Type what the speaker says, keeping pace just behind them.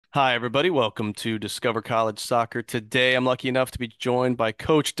Hi, everybody. Welcome to Discover College Soccer. Today, I'm lucky enough to be joined by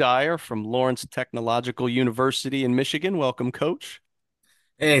Coach Dyer from Lawrence Technological University in Michigan. Welcome, Coach.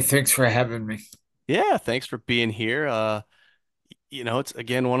 Hey, thanks for having me. Yeah, thanks for being here. It's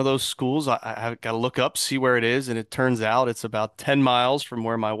again one of those schools I've got to look up, see where it is, and it turns out it's about 10 miles from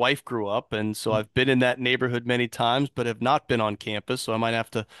where my wife grew up, and so I've been in that neighborhood many times, but have not been on campus. So I might have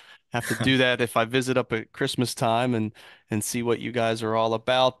to do that if I visit up at Christmas time and see what you guys are all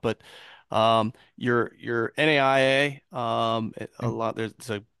about. But your NAIA, a lot there's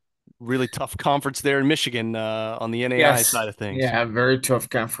a really tough conference there in Michigan on the NAIA Yes, side of things. yeah, very tough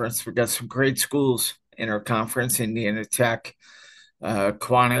conference. We got some great schools in our conference: Indiana Tech,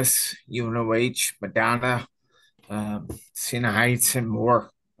 Kiwanis, UNOH, Madonna, Siena Heights, and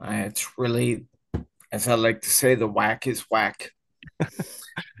more. It's really, as I like to say, the whack is whack.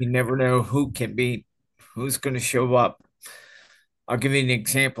 You never know who's going to show up. I'll give you an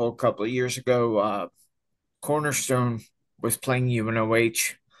example. A couple of years ago, Cornerstone was playing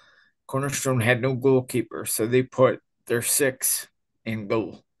UNOH. Cornerstone had no goalkeeper, so they put their six in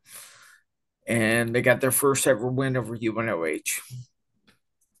goal, and they got their first ever win over UNOH.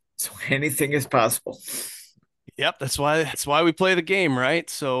 So anything is possible. Yep, that's why we play the game, right?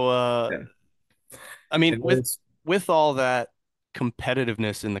 So Yeah, I mean, it with is. with all that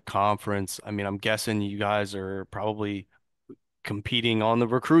competitiveness in the conference, I mean, I'm guessing you guys are probably competing on the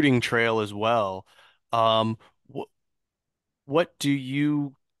recruiting trail as well. What what do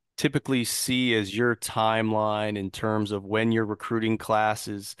you typically see as your timeline in terms of when your recruiting class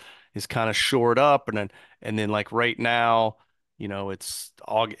is kind of shored up and then like right now, it's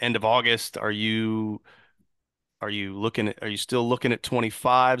end of August. Are you still looking at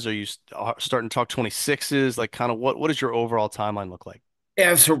 25s? Are you starting to talk 26s? Like kind of what does your overall timeline look like?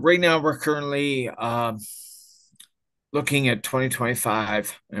 Yeah, so right now we're currently looking at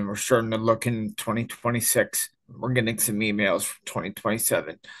 2025, and we're starting to look in 2026. We're getting some emails for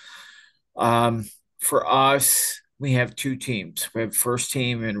 2027. Um, for us, we have two teams. We have first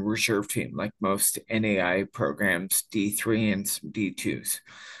team and reserve team, like most NAI programs, D3 and some D2s.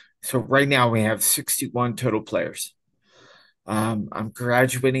 So right now we have 61 total players. I'm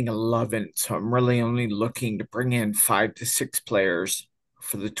graduating 11, so I'm really only looking to bring in 5 to 6 players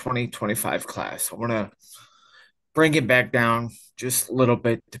for the 2025 class. I want to bring it back down just a little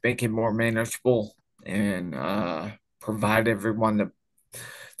bit to make it more manageable and provide everyone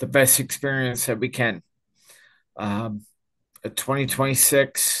the best experience that we can. Um,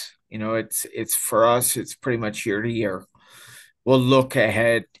 2026, it's for us, it's pretty much year to year. We'll look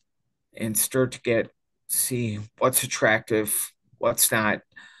ahead and start to see what's attractive, what's not.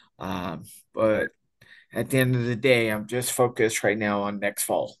 Um, but at the end of the day, I'm just focused right now on next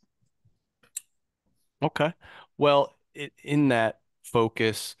fall. Okay. Well, in that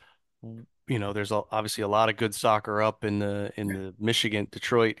focus, there's obviously a lot of good soccer up in the Michigan,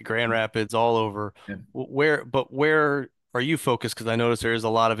 Detroit, Grand Rapids, all over. Yeah. Where are you focused? Because I notice there is a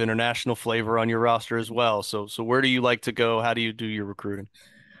lot of international flavor on your roster as well. So where do you like to go? How do you do your recruiting?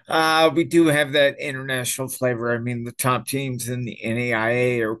 We do have that international flavor. I mean, the top teams in the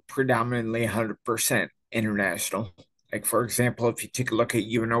NAIA are predominantly 100% international. Like, for example, if you take a look at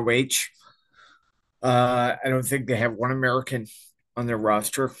UNOH, I don't think they have one American on their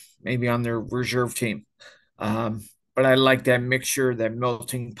roster, maybe on their reserve team. Um, but I like that mixture, that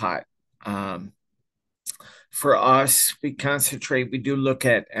melting pot. Um, for us, we do look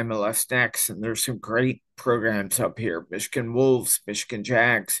at MLS next, and there's some great programs up here: Michigan Wolves, Michigan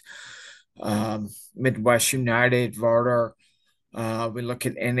Jags, Midwest United, Vardar. We look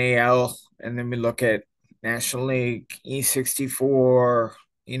at NAL, and then we look at National League, E64.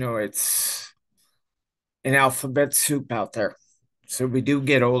 It's an alphabet soup out there. So we do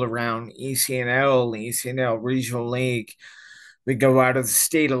get all around ECNL, ECNL Regional League. We go out of the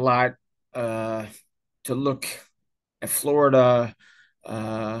state a lot uh, to look at Florida,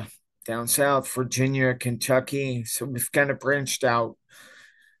 uh, down south, Virginia, Kentucky. So we've kind of branched out.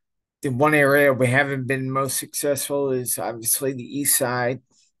 The one area we haven't been most successful is obviously the east side.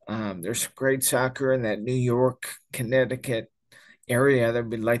 There's some great soccer in that New York, Connecticut area that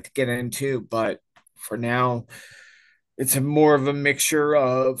we'd like to get into, but for now, it's a more of a mixture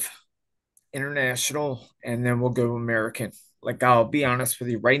of international and then we'll go American. Like I'll be honest with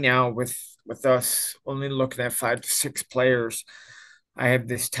you, right now with us only looking at 5 to 6 players, I have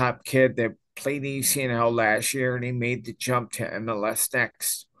this top kid that played ECNL last year and he made the jump to MLS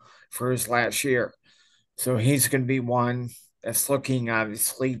next for his last year. So he's going to be one that's looking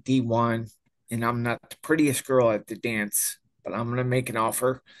obviously D1. And I'm not the prettiest girl at the dance, but I'm going to make an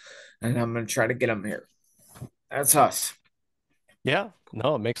offer and I'm going to try to get him here. That's us. Yeah,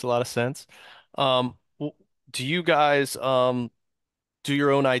 no, it makes a lot of sense. Do you guys do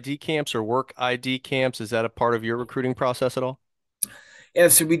your own ID camps or work ID camps? Is that a part of your recruiting process at all? Yeah,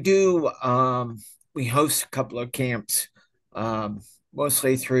 so we do. We host a couple of camps, um,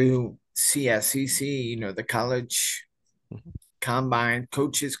 mostly through CSEC, the College Mhm. Combine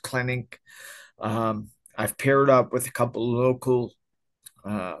Coaches Clinic. I've paired up with a couple of local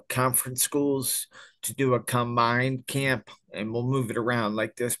conference schools to do a combined camp, and we'll move it around.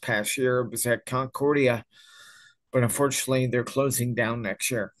 Like this past year, it was at Concordia, but unfortunately, they're closing down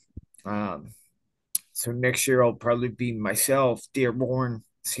next year. Um, So next year I'll probably be myself, Dearborn,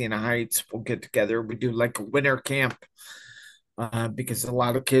 Siena Heights. We'll get together. We do like a winter camp because a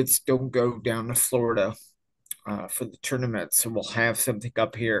lot of kids don't go down to Florida for the tournament. So we'll have something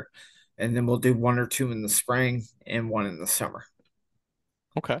up here, and then we'll do one or two in the spring and one in the summer.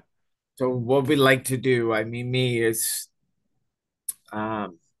 Okay. So what we like to do, I mean, me is I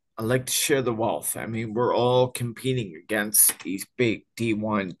like to share the wealth. I mean, we're all competing against these big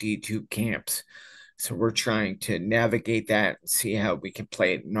D1, D2 camps. So we're trying to navigate that and see how we can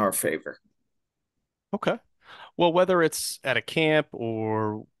play it in our favor. Okay. Well, whether it's at a camp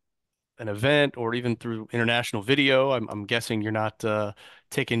or an event or even through international video, I'm guessing you're not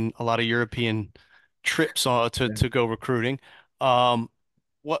taking a lot of European trips Yeah. to go recruiting. Um,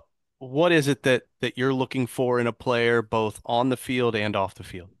 what what is it that you're looking for in a player, both on the field and off the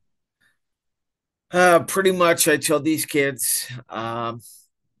field? Pretty much, I tell these kids, I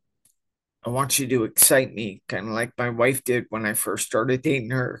want you to excite me, kind of like my wife did when I first started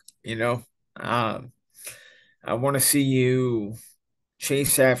dating her. Um, I want to see you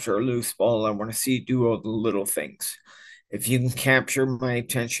chase after a loose ball. I want to see you do all the little things. If you can capture my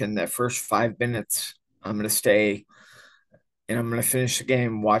attention that first 5 minutes, I'm going to stay and I'm going to finish the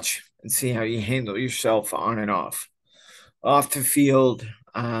game, watch and see how you handle yourself on and off. Off the field,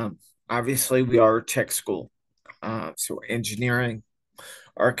 obviously, we are a tech school. So, engineering,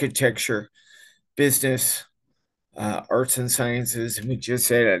 architecture, business, arts and sciences, and we just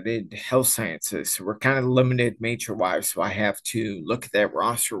said I did health sciences. So, we're kind of limited major wise. So, I have to look at that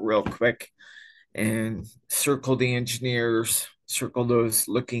roster real quick and circle the engineers, circle those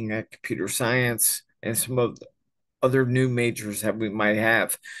looking at computer science and some of the other new majors that we might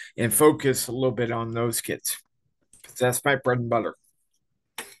have, and focus a little bit on those kids because that's my bread and butter.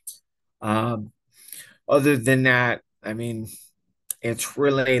 Um, Other than that, I mean, it's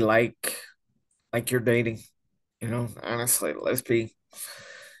really like you're dating, honestly, let's be,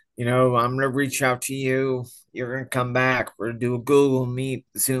 I'm gonna reach out to you, you're gonna come back, we're gonna do a Google Meet,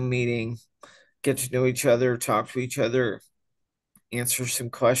 Zoom meeting, get to know each other, talk to each other, answer some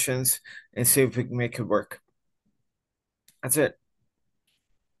questions, and see if we can make it work. That's it.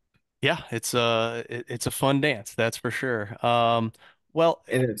 Yeah, it's a fun dance, that's for sure. Well,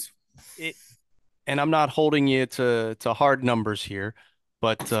 It is. it and I'm not holding you to hard numbers here,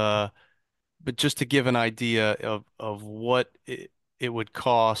 but just to give an idea of what it would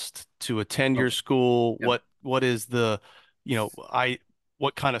cost to attend Oh, your school, yeah. what is the, I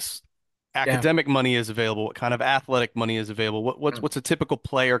what kind of Yeah. academic money is available, what kind of athletic money is available, what's a typical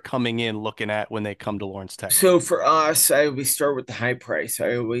player coming in looking at when they come to Lawrence Tech? So for us, I always start with the high price.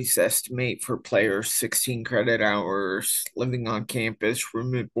 I always estimate for players 16 credit hours, living on campus,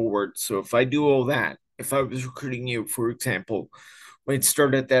 room and board. So if I do all that, if I was recruiting you, for example, we'd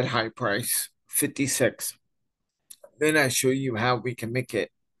start at that high price, 56. Then I show you how we can make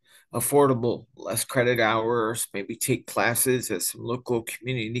it affordable, less credit hours, maybe take classes at some local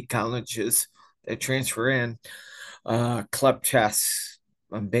community colleges that transfer in, club chess.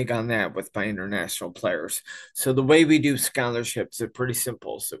 I'm big on that with my international players. So the way we do scholarships are pretty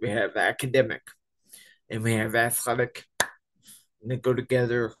simple. So we have academic and we have athletic, and they go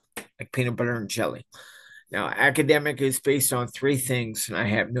together like peanut butter and jelly. Now, academic is based on three things, and I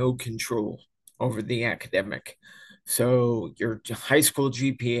have no control over the academic. So your high school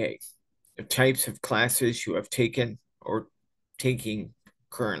GPA, the types of classes you have taken or taking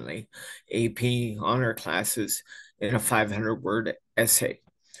currently, AP honor classes, and a 500 word essay.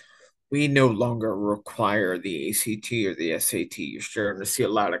 We no longer require the ACT or the SAT. You're starting to see a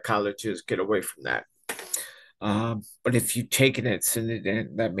lot of colleges get away from that. But if you've taken it, send it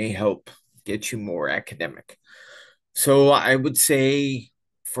in. That may help get you more academic. So I would say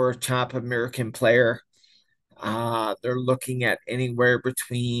for a top American player, they're looking at anywhere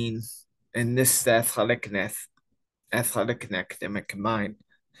between, and this is athletic and academic combined,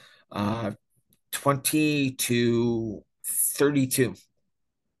 uh, 20 to 32.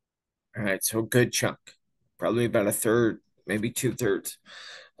 All right, so a good chunk, probably about a third, maybe two thirds.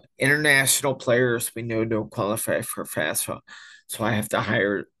 International players we know don't qualify for FAFSA. So I have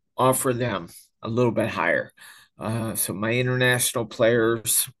to offer them a little bit higher. So my international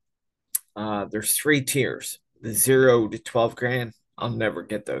players, there's three tiers: the 0 to 12 grand. I'll never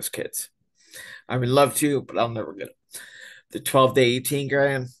get those kids. I would love to, but I'll never get them. The 12 to 18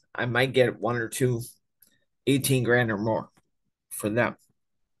 grand, I might get one or two 18 grand or more for them.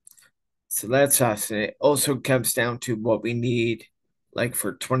 So that's us. And it also comes down to what we need. Like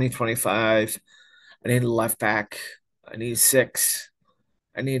for 2025, I need a left back, I need six,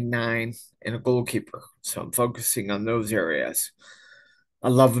 I need nine, and a goalkeeper. So I'm focusing on those areas. I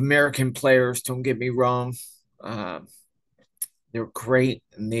love American players, don't get me wrong. Um, they're great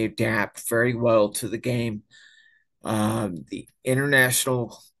and they adapt very well to the game. The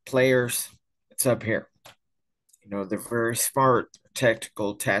international players, it's up here. They're very smart,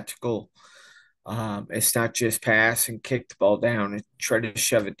 technical, tactical. It's not just pass and kick the ball down and try to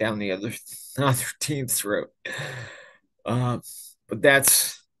shove it down the other team's throat. Um, but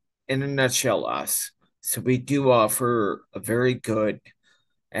that's in a nutshell us. So we do offer a very good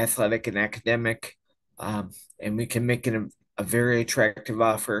athletic and academic, and we can make it a very attractive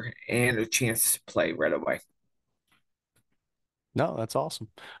offer and a chance to play right away. No, that's awesome.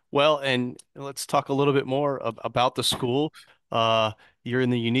 Well, and let's talk a little bit more about the school. Uh, you're in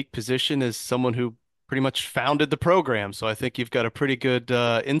the unique position as someone who pretty much founded the program, so I think you've got a pretty good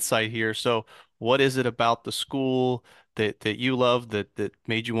insight here. So, what is it about the school that you love that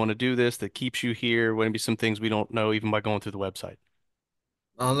made you want to do this, that keeps you here? Maybe some things we don't know even by going through the website.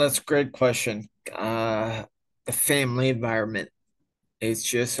 That's a great question. The family environment. It's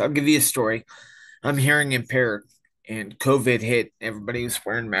just, I'll give you a story. I'm hearing impaired, and COVID hit. Everybody was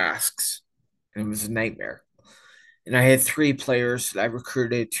wearing masks, and it was a nightmare. And I had three players that I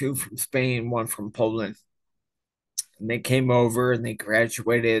recruited, two from Spain, one from Poland. And they came over and they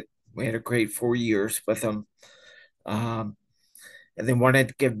graduated. We had a great 4 years with them. Um, and they wanted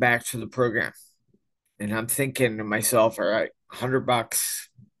to give back to the program. And I'm thinking to myself, all right, $100,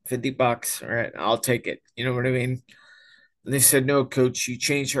 $50, all right, I'll take it. You know what I mean? And they said, no, coach, you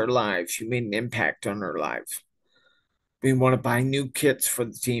changed our lives. You made an impact on our lives. We want to buy new kits for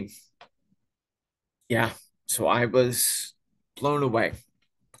the team. Yeah. So I was blown away.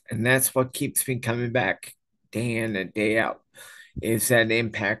 And that's what keeps me coming back day in and day out is that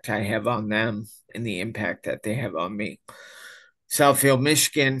impact I have on them and the impact that they have on me. Southfield,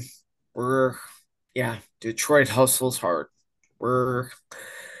 Michigan, we're, yeah, Detroit hustles hard. We're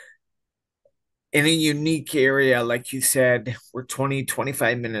in a unique area, like you said. We're 20,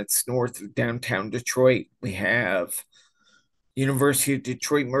 25 minutes north of downtown Detroit. We have University of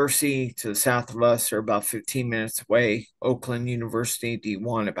Detroit Mercy to the south of us are about 15 minutes away. Oakland University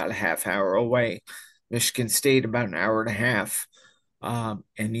D1 about a half hour away. Michigan State about an hour and a half. And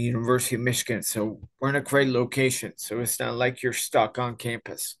the University of Michigan. So we're in a great location. So it's not like you're stuck on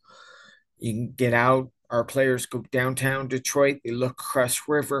campus. You can get out. Our players go downtown Detroit. They look across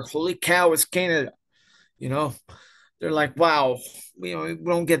the river. Holy cow, it's Canada. You know, they're like, wow, we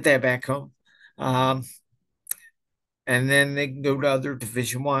don't get that back home. Um, and then they can go to other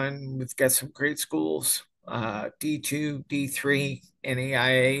Division One. We've got some great schools, D2, D3,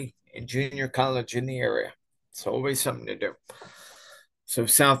 NAIA, and junior college in the area. It's always something to do. So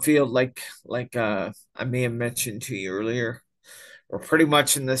Southfield, I may have mentioned to you earlier, we're pretty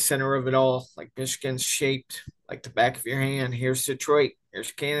much in the center of it all. Like Michigan's shaped like the back of your hand. Here's Detroit.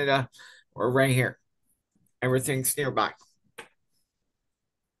 Here's Canada. We're right here. Everything's nearby.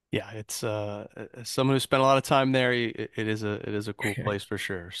 Yeah, it's as someone who spent a lot of time there, it is a cool place for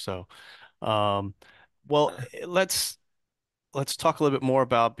sure. So, um, well, let's talk a little bit more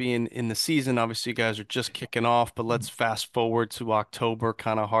about being in the season. Obviously, you guys are just kicking off, but let's fast forward to October,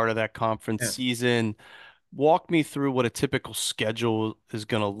 kind of heart of that conference Yeah. season. Walk me through what a typical schedule is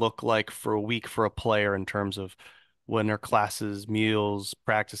going to look like for a week for a player in terms of when their classes, meals,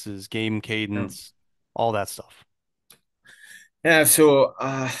 practices, game Yeah. cadence, all that stuff. Yeah, so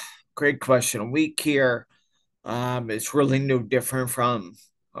great question. A week here, it's really no different from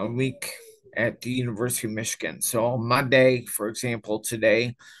a week at the University of Michigan. So on Monday, for example,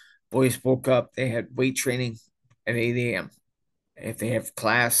 today, boys woke up, they had weight training at 8 a.m. If they have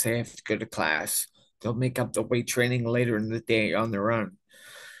class, they have to go to class. They'll make up the weight training later in the day on their own.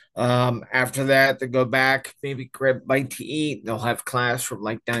 After that, they go back, maybe grab a bite to eat. They'll have class from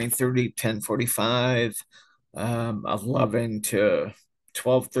like 9:30, 10:45, 11 to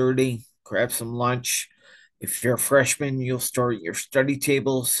 12:30. Grab some lunch. If you're a freshman, you'll start your study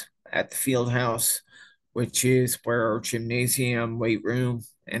tables at the field house, which is where our gymnasium, weight room,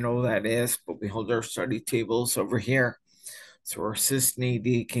 and all that is. But we hold our study tables over here. So our assistant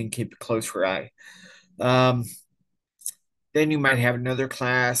AD can keep a closer eye. Um, Then you might have another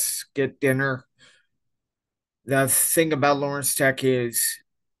class, get dinner. The thing about Lawrence Tech is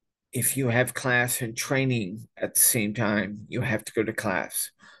if you have class and training at the same time, you have to go to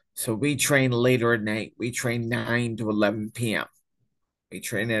class. So we train later at night. We train 9 to 11 p.m. We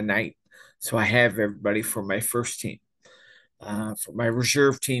train at night. So I have everybody for my first team. For my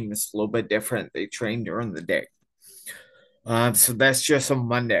reserve team, it's a little bit different. They train during the day. So that's just on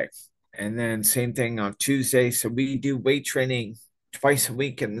Monday. And then same thing on Tuesday. So we do weight training twice a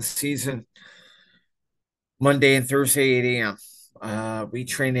week in the season, Monday and Thursday, 8 a.m. We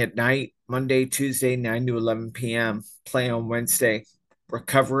train at night, Monday, Tuesday, 9 to 11 p.m. Play on Wednesday.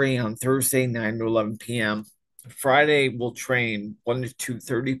 Recovery on Thursday, 9 to 11 p.m. Friday, we'll train 1 to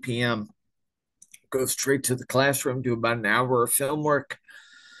 2:30 p.m. Go straight to the classroom, do about an hour of film work,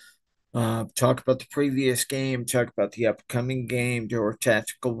 talk about the previous game, talk about the upcoming game, do our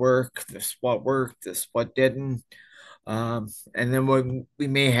tactical work, this what worked, this what didn't. And then we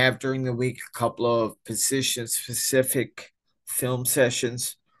may have during the week a couple of position specific film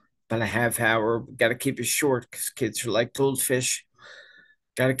sessions, about a half hour. We got to keep it short because kids are like goldfish.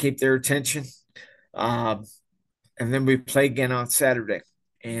 Got to keep their attention. Um, and then we play again on Saturday.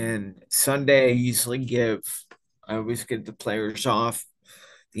 And Sunday, I always give the players off.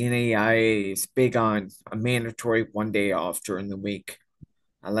 The NAIA is big on a mandatory 1 day off during the week.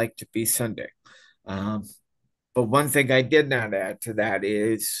 I like to be Sunday. Um, but one thing I did not add to that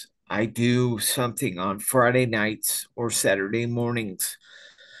is I do something on Friday nights or Saturday mornings.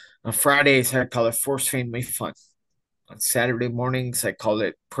 On Fridays, I call it Force Family Fun. On Saturday mornings, I call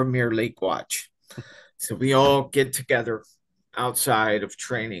it Premier League Watch. So we all get together outside of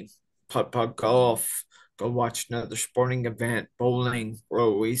training, putt putt golf, go watch another sporting event, bowling. We'll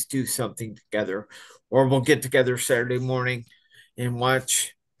always do something together. Or we'll get together Saturday morning and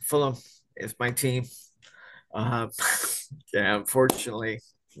watch Fulham is my team. Uh, yeah, unfortunately,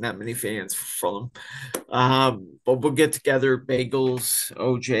 not many fans for Fulham. But we'll get together, bagels,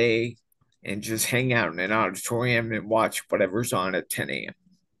 OJ, and just hang out in an auditorium and watch whatever's on at 10 a.m.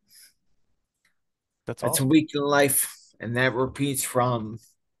 That's That's a awesome. week in life, and that repeats from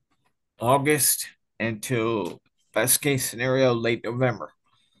August until best case scenario late November.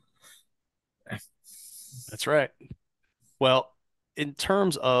 That's right. Well, in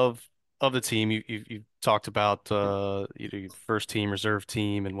terms of the team, you've talked about your first team, reserve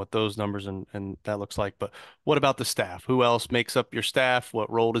team, and what those numbers and that looks like. But what about the staff? Who else makes up your staff?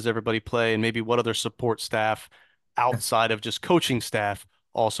 What role does everybody play? And maybe what other support staff outside of just coaching staff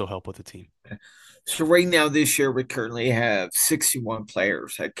also help with the team? So right now, this year, we currently have 61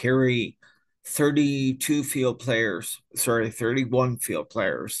 players. I carry 32 field players, sorry, 31 field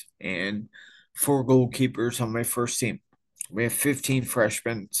players, and four goalkeepers on my first team. We have 15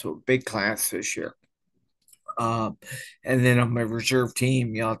 freshmen, so a big class this year. Um, and then on my reserve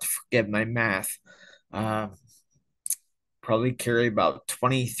team, you'll have to forgive my math. Uh, Probably carry about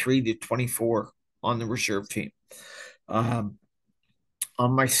 23 to 24 on the reserve team. Um,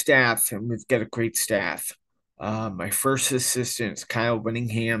 on my staff, and we've got a great staff. My first assistant is Kyle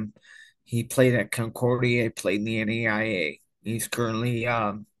Winningham. He played at Concordia, played in the NAIA. He's currently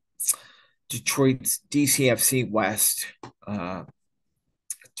Detroit's DCFC West uh,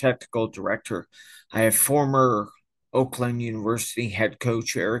 technical director. I have former Oakland University head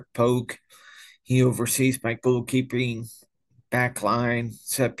coach Eric Pogue. He oversees my goalkeeping, back line,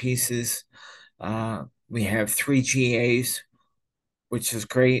 set pieces. We have three GAs, which is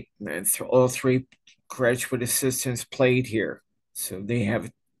great. And all three graduate assistants played here, so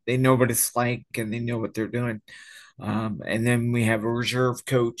they know what it's like and they know what they're doing. And then we have a reserve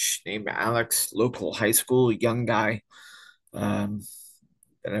coach named Alex, local high school young guy. Um,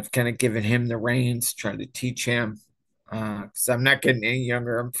 that I've kind of given him the reins, trying to teach him because I'm not getting any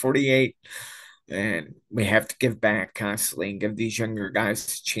younger. I'm 48, and we have to give back constantly and give these younger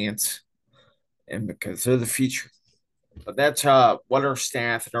guys a chance, and because they're the future. But that's what our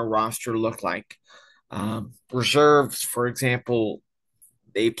staff and our roster look like. Reserves, for example,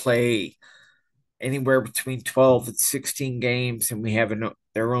 they play anywhere between 12 and 16 games, and we have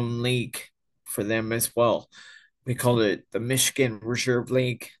their own league for them as well. We call it the Michigan Reserve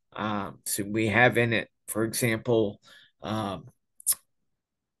League. So we have in it, for example, um,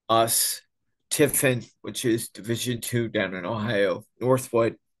 us, Tiffin, which is Division Two down in Ohio,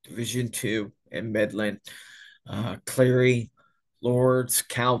 Northwood, Division Two in Midland, Cleary, Lords,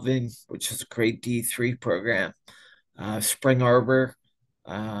 Calvin, which is a great D3 program, Spring Arbor,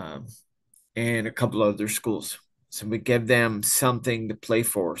 um, and a couple other schools. So we give them something to play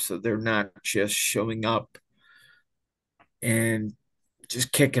for, so they're not just showing up and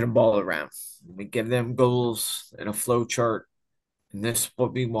just kicking a ball around. We give them goals and a flow chart, and this is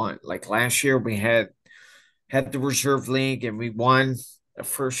what we want. Like last year, we had the reserve league, and we won the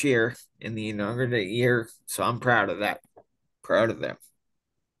first year in the inaugural year. So I'm proud of that. Proud of them.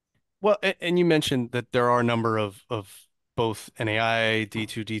 Well, and you mentioned that there are a number of both NAIA,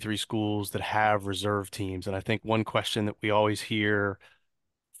 D2, D3 schools that have reserve teams. And I think one question that we always hear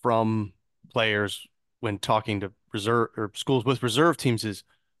from players when talking to reserve or schools with reserve teams is,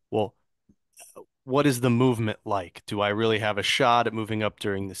 well, what is the movement like? Do I really have a shot at moving up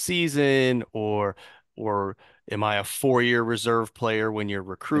during the season, or am I a 4-year reserve player when you're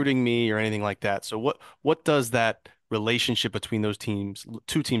recruiting me or anything like that? So what does that relationship between those teams,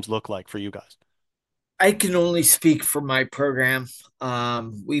 two teams look like for you guys? I can only speak for my program.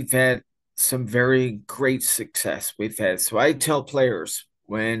 We've had some very great success. We've had, so I tell players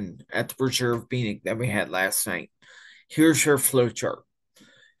when at the reserve meeting that we had last night, here's your flow chart.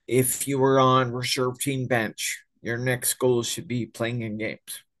 If you were on reserve team bench, your next goal should be playing in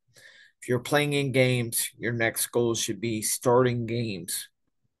games. If you're playing in games, your next goal should be starting games.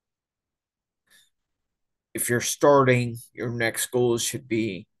 If you're starting, your next goal should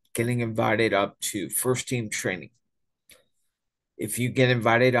be getting invited up to first team training. If you get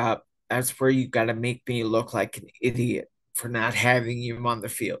invited up, that's where you got to make me look like an idiot for not having you on the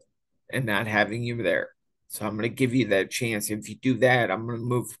field and not having you there. So I'm going to give you that chance. If you do that, I'm going to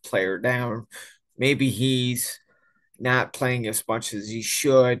move the player down. Maybe he's not playing as much as he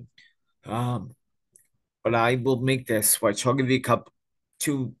should, um, but I will make that switch. I'll give you a couple,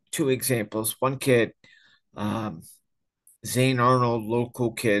 two examples. One kid, um, Zane Arnold,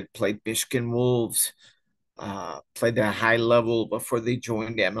 local kid, played Michigan Wolves, played at a high level before they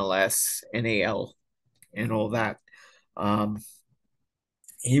joined MLS, NAL, and all that. Um,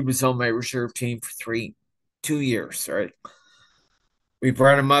 he was on my reserve team for 2 years, right? We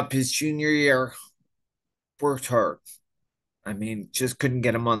brought him up his junior year, worked hard. I mean, just couldn't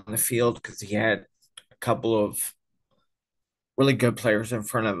get him on the field because he had a couple of really good players in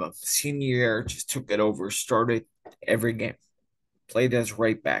front of him. Senior year, just took it over, started every game, played as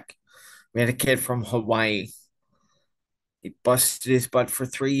right back. We had a kid from Hawaii. He busted his butt for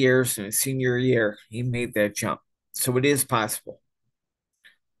 3 years. In his senior year, he made that jump. So it is possible.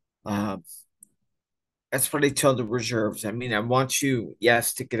 Um, that's what I tell the reserves. I mean, I want you,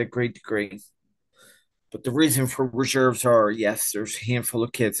 yes, to get a great degree, but the reason for reserves are, yes, there's a handful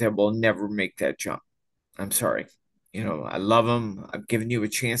of kids that will never make that jump. I'm sorry. I love them. I've given you a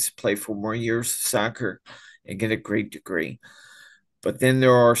chance to play 4 more years of soccer and get a great degree. But then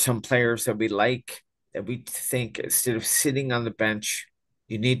there are some players that we like that we think instead of sitting on the bench,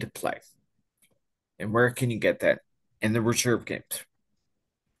 you need to play. And where can you get that? In the reserve games.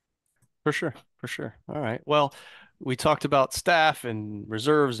 For sure, for sure. All right. Well, we talked about staff and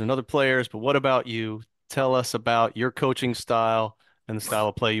reserves and other players, but what about you? Tell us about your coaching style and the style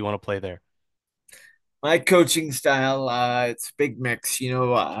of play you want to play there. My coaching style, it's a big mix.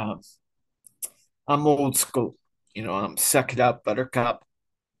 I'm old school. I'm suck it up, buttercup.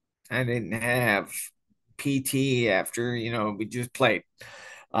 I didn't have PT after, we just played.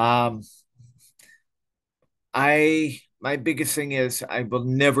 Um, my biggest thing is I will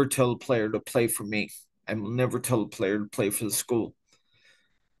never tell a player to play for me. I will never tell a player to play for the school.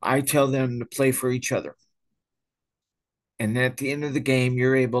 I tell them to play for each other. And at the end of the game,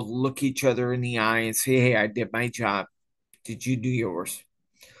 you're able to look each other in the eye and say, "Hey, I did my job. Did you do yours?"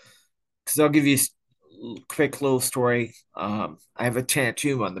 Because I'll give you a quick little story. I have a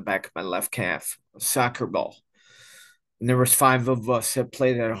tattoo on the back of my left calf, a soccer ball. And there was 5 of us that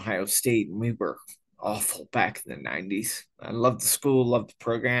played at Ohio State, and we were awful back in the 90s. I loved the school, loved the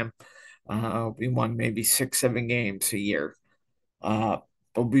program. We won maybe 6, 7 games a year. Uh,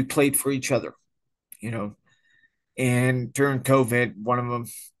 but we played for each other, you know. And during COVID, one of them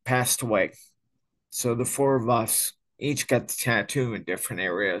passed away. So the 4 of us each got the tattoo in different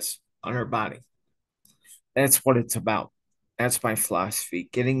areas on our body. That's what it's about. That's my philosophy,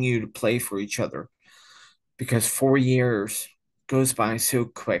 getting you to play for each other because 4 years goes by so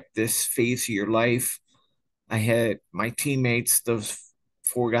quick. This phase of your life, I had my teammates, those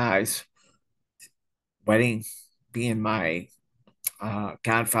 4 guys, wedding, being my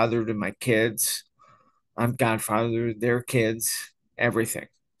godfather to my kids. I'm godfather to their kids, everything.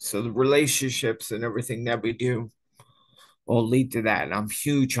 So the relationships and everything that we do will lead to that. And I'm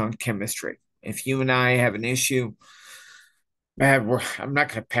huge on chemistry. If you and I have an issue, man, I'm not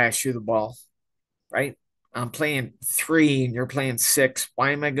going to pass you the ball, right? I'm playing 3 and you're playing 6.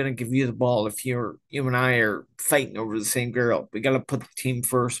 Why am I going to give you the ball if you and I are fighting over the same girl? We got to put the team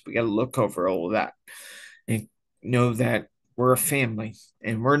first. We got to look over all of that and know that we're a family,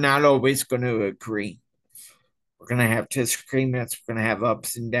 and we're not always going to agree. We're going to have disagreements, we're going to have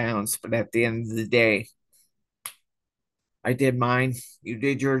ups and downs, but at the end of the day, I did mine, you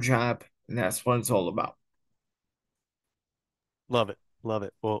did your job, and that's what it's all about. Love it. Love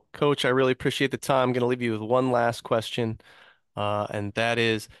it. Well, Coach, I really appreciate the time. I'm going to leave you with one last question. And that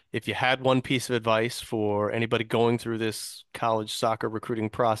is, if you had one piece of advice for anybody going through this college soccer recruiting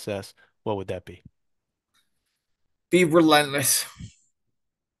process, what would that be? Be relentless.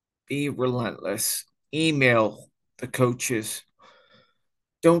 Be relentless. Email the coaches.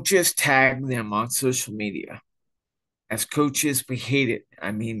 Don't just tag them on social media. As coaches, we hate it.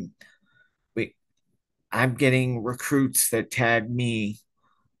 I mean, we I'm getting recruits that tag me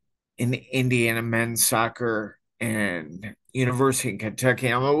in Indiana men's soccer and University of Kentucky.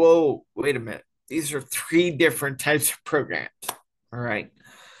 I'm like, whoa, wait a minute. These are three different types of programs. All right.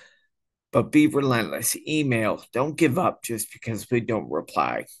 But be relentless. Email. Don't give up just because we don't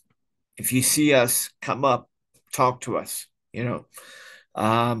reply. If you see us, come up, talk to us, you know.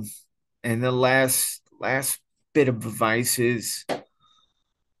 Um, and the last bit of advice is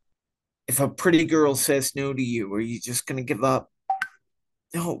if a pretty girl says no to you, are you just gonna give up?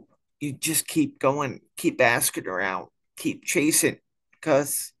 No, you just keep going, keep asking her out, keep chasing,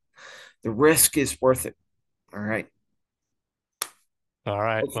 because the risk is worth it. All right. All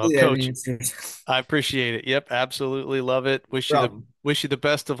right. Well, Hopefully that Coach, answers. I appreciate it. Yep, absolutely love it. Problem. Wish you the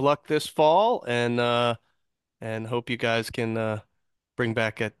best of luck this fall and hope you guys can bring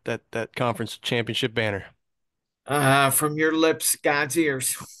back that conference championship banner. From your lips, God's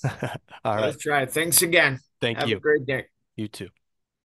ears. All right. Let's try it. Thanks again. Thank Have a you. great day. You too.